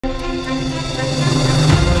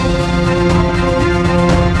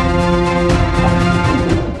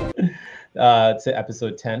to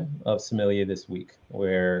episode 10 of Sommelier this week,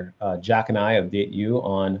 where Jack and I update you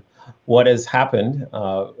on what has happened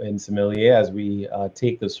in Sommelier as we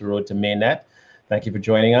take this road to mainnet. Thank you for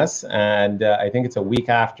joining us. And I think it's a week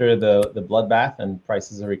after the bloodbath and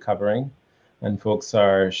prices are recovering and folks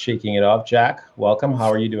are shaking it off. Jack, welcome.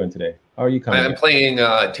 How are you doing today? How are you coming? I'm playing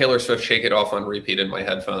Taylor Swift Shake It Off on repeat in my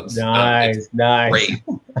headphones. Nice, nice. Great.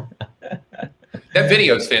 That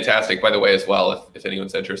video is fantastic, by the way, as well, if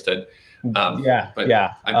anyone's interested. Yeah.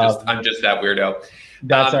 I'm just that weirdo.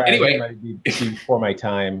 That's all right. Anyway, it might be before my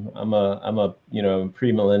time. I'm a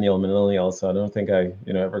pre-millennial, so I don't think I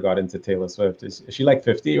ever got into Taylor Swift. Is she like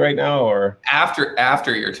 50 right now, or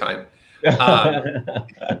after your time?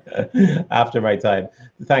 After my time.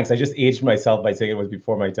 Thanks. I just aged myself by saying it was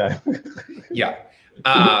before my time. Yeah.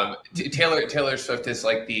 Taylor Swift is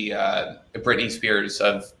like the Britney Spears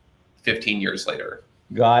of 15 years later.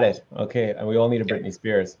 Got it. Okay. And we all need a Britney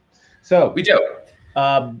Spears. So we do.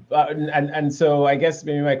 And so I guess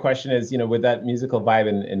maybe my question is, with that musical vibe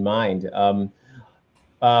in mind,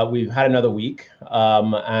 we've had another week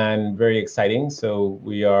and very exciting. So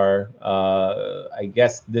we are, I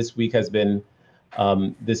guess this week has been,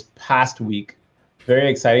 this past week, very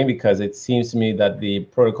exciting because it seems to me that the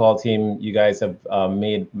protocol team, you guys have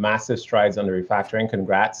made massive strides on the refactoring.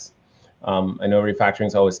 Congrats. I know refactoring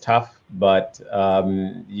is always tough, but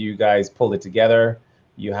you guys pulled it together.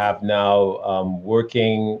 You have now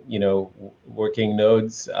working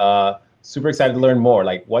nodes. Super excited to learn more.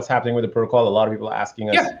 Like, what's happening with the protocol? A lot of people are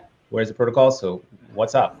asking us, where's the protocol? So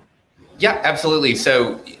what's up? Yeah, absolutely.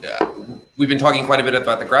 So we've been talking quite a bit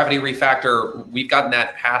about the gravity refactor. We've gotten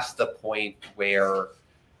that past the point where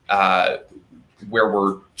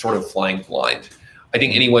we're sort of flying blind. I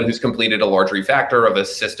think anyone who's completed a large refactor of a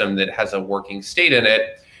system that has a working state in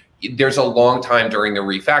it, there's a long time during the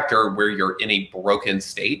refactor where you're in a broken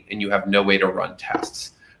state and you have no way to run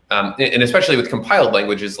tests. And especially with compiled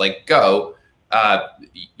languages like Go,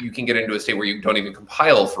 you can get into a state where you don't even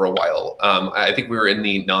compile for a while. I think we were in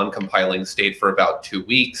the non-compiling state for about 2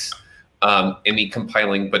 weeks, in the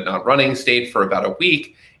compiling but not running state for about a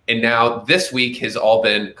week. And now this week has all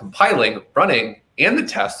been compiling, running, and the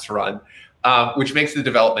tests run. Which makes the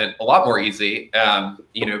development a lot more easy.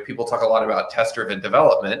 People talk a lot about test-driven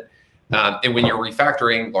development. And when you're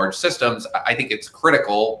refactoring large systems, I think it's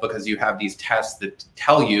critical because you have these tests that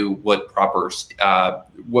tell you what proper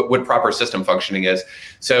system functioning is.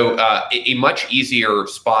 So a much easier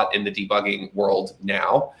spot in the debugging world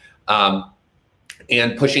now.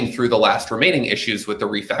 And pushing through the last remaining issues with the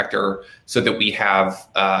refactor so that we have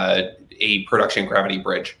a production gravity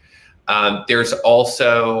bridge. There's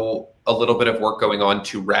also a little bit of work going on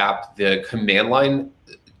to wrap the command line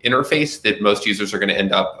interface that most users are going to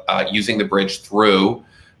end up using the bridge through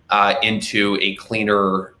into a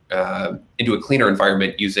cleaner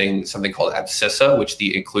environment using something called Abscissa, which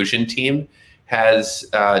the inclusion team has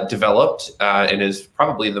developed and is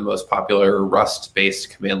probably the most popular Rust-based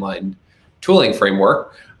command line tooling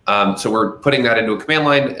framework. So we're putting that into a command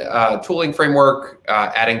line tooling framework,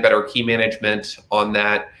 adding better key management on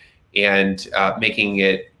that, and making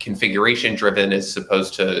it configuration driven as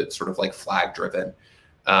opposed to sort of like flag driven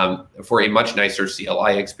for a much nicer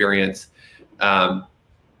CLI experience. So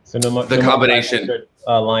the combination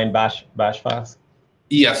line bash fast.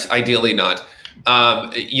 Yes, ideally not.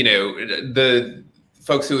 The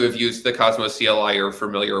folks who have used the Cosmos CLI are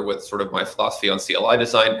familiar with sort of my philosophy on CLI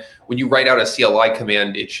design. When you write out a CLI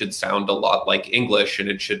command, it should sound a lot like English and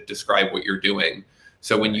it should describe what you're doing.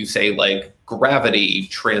 So when you say like gravity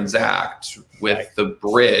transact with the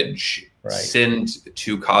bridge, send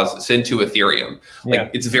to Ethereum, like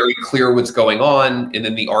it's very clear what's going on. And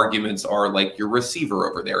then the arguments are like your receiver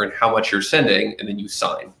over there and how much you're sending, and then you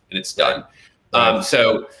sign and it's done.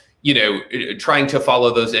 So, trying to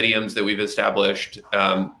follow those idioms that we've established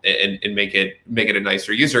and make it a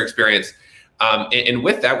nicer user experience. And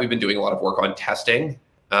with that, we've been doing a lot of work on testing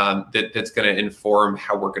that's going to inform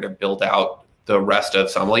how we're going to build out the rest of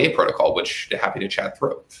Sommelier protocol, which I'm happy to chat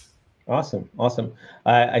through. Awesome.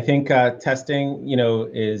 I think testing,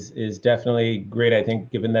 is definitely great. I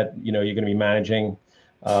think given that, you're going to be managing,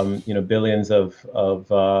 billions of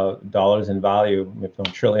dollars in value, if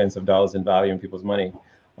not trillions of dollars in value in people's money,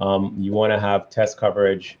 you want to have test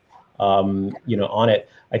coverage, on it.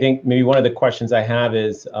 I think maybe one of the questions I have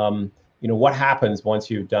is, what happens once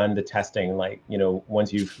you've done the testing, like,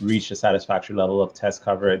 once you've reached a satisfactory level of test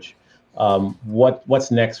coverage?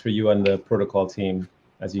 What's next for you and the protocol team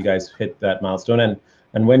as you guys hit that milestone,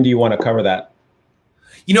 and when do you want to cover that?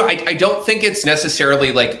 I don't think it's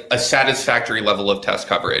necessarily like a satisfactory level of test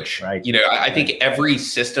coverage. Right. I think every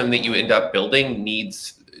system that you end up building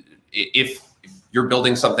needs if you're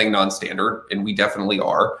building something non-standard, and we definitely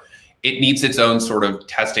are, it needs its own sort of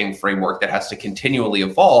testing framework that has to continually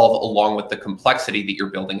evolve along with the complexity that you're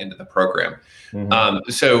building into the program.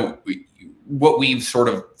 So what we've sort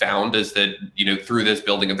of found is that, through this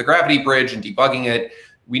building of the Gravity Bridge and debugging it,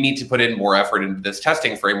 we need to put in more effort into this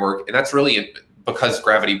testing framework. And that's really because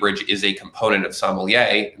Gravity Bridge is a component of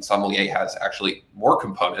Sommelier, and Sommelier has actually more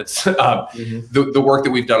components. The work that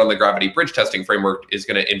we've done on the Gravity Bridge testing framework is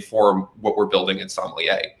going to inform what we're building in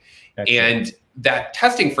Sommelier. And that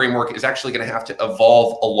testing framework is actually going to have to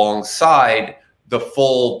evolve alongside the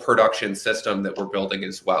full production system that we're building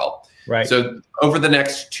as well. Right. So over the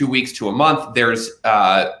next 2 weeks to a month, there's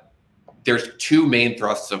two main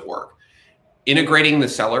thrusts of work: integrating the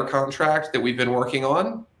seller contract that we've been working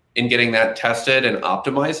on and getting that tested and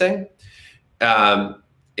optimizing,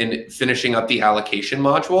 and finishing up the allocation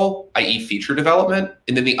module, i.e. feature development.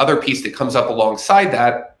 And then the other piece that comes up alongside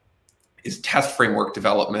that is test framework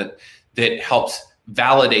development that helps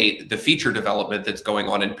validate the feature development that's going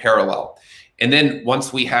on in parallel. And then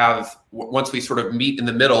once we sort of meet in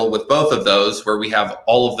the middle with both of those, where we have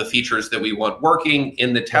all of the features that we want working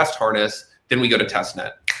in the test harness, then we go to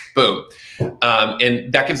testnet. Boom.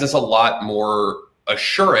 And that gives us a lot more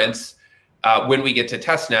assurance when we get to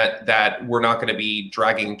testnet that we're not going to be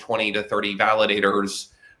dragging 20 to 30 validators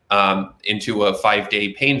into a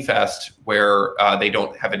 5-day pain fest where they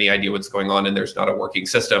don't have any idea what's going on and there's not a working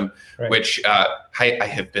system, which I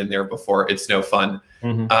have been there before. It's no fun.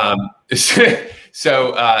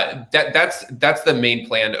 So that's the main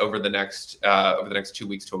plan over the next 2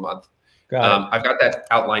 weeks to a month. I've got that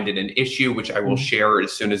outlined in an issue, which I will share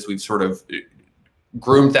as soon as we've sort of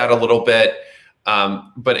groomed that a little bit.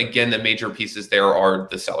 But again, the major pieces there are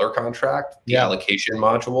the seller contract, the allocation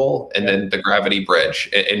module, and then the Gravity Bridge.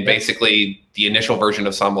 And basically, the initial version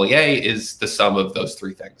of Sommelier is the sum of those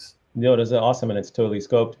three things. No, those are awesome, and it's totally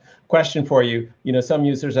scoped. Question for you: some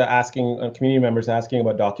users are asking, community members asking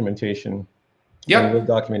about documentation. Yeah, will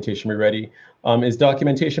documentation be ready? Is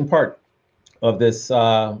documentation part of this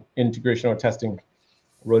integration or testing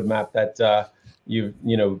roadmap that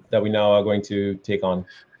that we now are going to take on?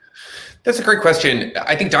 That's a great question.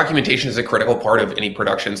 I think documentation is a critical part of any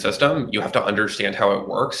production system. You have to understand how it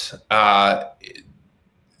works.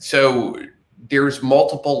 So there's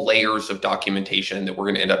multiple layers of documentation that we're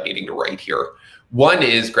going to end up needing to write here. One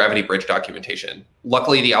is Gravity Bridge documentation.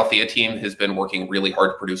 Luckily, the Althea team has been working really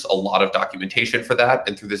hard to produce a lot of documentation for that.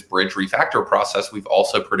 And through this bridge refactor process, we've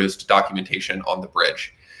also produced documentation on the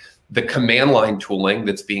bridge. The command line tooling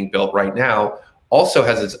that's being built right now also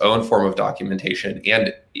has its own form of documentation.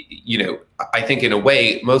 And, I think in a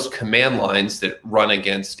way, most command lines that run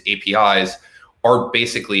against APIs are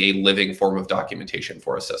basically a living form of documentation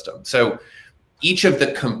for a system. So each of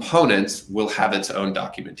the components will have its own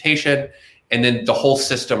documentation, and then the whole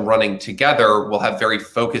system running together will have very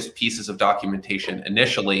focused pieces of documentation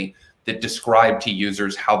initially that describe to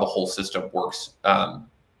users how the whole system works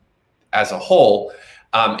as a whole.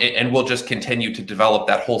 And we'll just continue to develop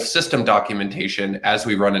that whole system documentation as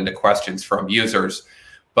we run into questions from users.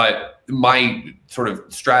 But my sort of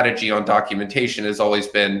strategy on documentation has always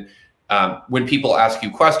been, when people ask you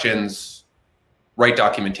questions, write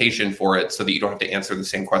documentation for it so that you don't have to answer the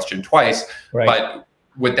same question twice. But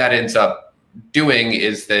what that ends up doing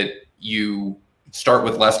is that you start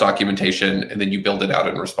with less documentation and then you build it out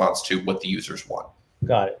in response to what the users want.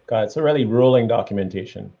 Got it. So really rolling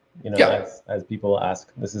documentation. As people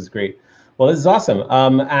ask. This is great. Well, this is awesome.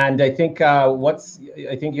 And I think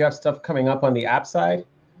I think you have stuff coming up on the app side.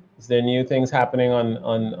 Is there new things happening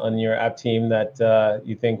on your app team that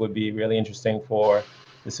you think would be really interesting for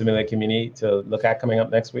the Sommelier community to look at coming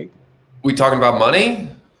up next week? We talking about money?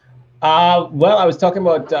 Well, I was talking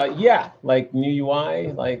about like new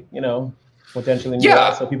UI, like potentially new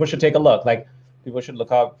UI. So people should take a look. Like people should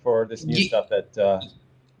look out for this new stuff that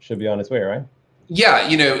should be on its way, right? Yeah,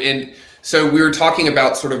 and so we were talking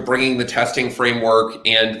about sort of bringing the testing framework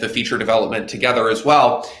and the feature development together as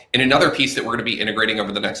well. And another piece that we're going to be integrating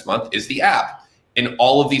over the next month is the app. And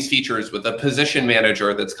all of these features with a position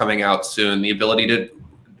manager that's coming out soon, the ability to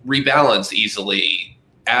rebalance easily,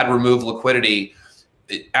 add, remove liquidity.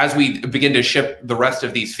 As we begin to ship the rest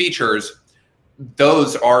of these features,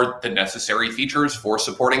 those are the necessary features for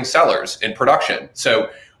supporting sellers in production. So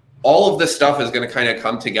all of this stuff is going to kind of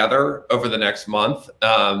come together over the next month.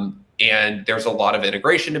 And there's a lot of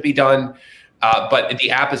integration to be done. But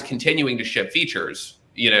the app is continuing to ship features.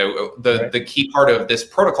 The key part of this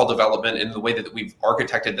protocol development and the way that we've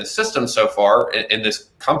architected this system so far in this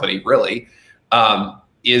company really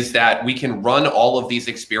is that we can run all of these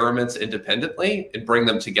experiments independently and bring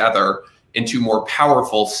them together into more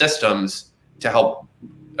powerful systems to help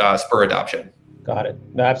spur adoption. Got it.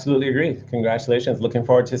 No, absolutely agree. Congratulations. Looking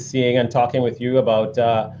forward to seeing and talking with you about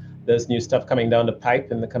this new stuff coming down the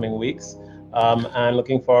pipe in the coming weeks. And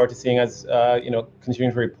looking forward to seeing us,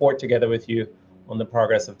 continuing to report together with you on the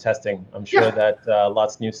progress of testing. I'm sure that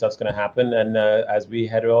lots of new stuff's going to happen. And as we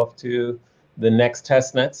head off to the next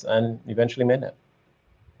test nets and eventually mainnet.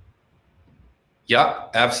 Yeah,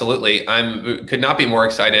 absolutely. Could not be more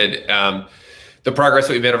excited. The progress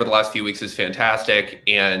that we've made over the last few weeks is fantastic,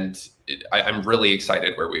 and I'm really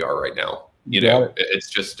excited where we are right now. It's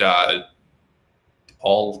just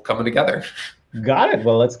all coming together. Got it.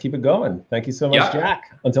 Well, let's keep it going. Thank you so much,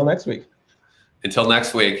 Jack. Until next week. Until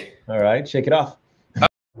next week. All right, shake it off.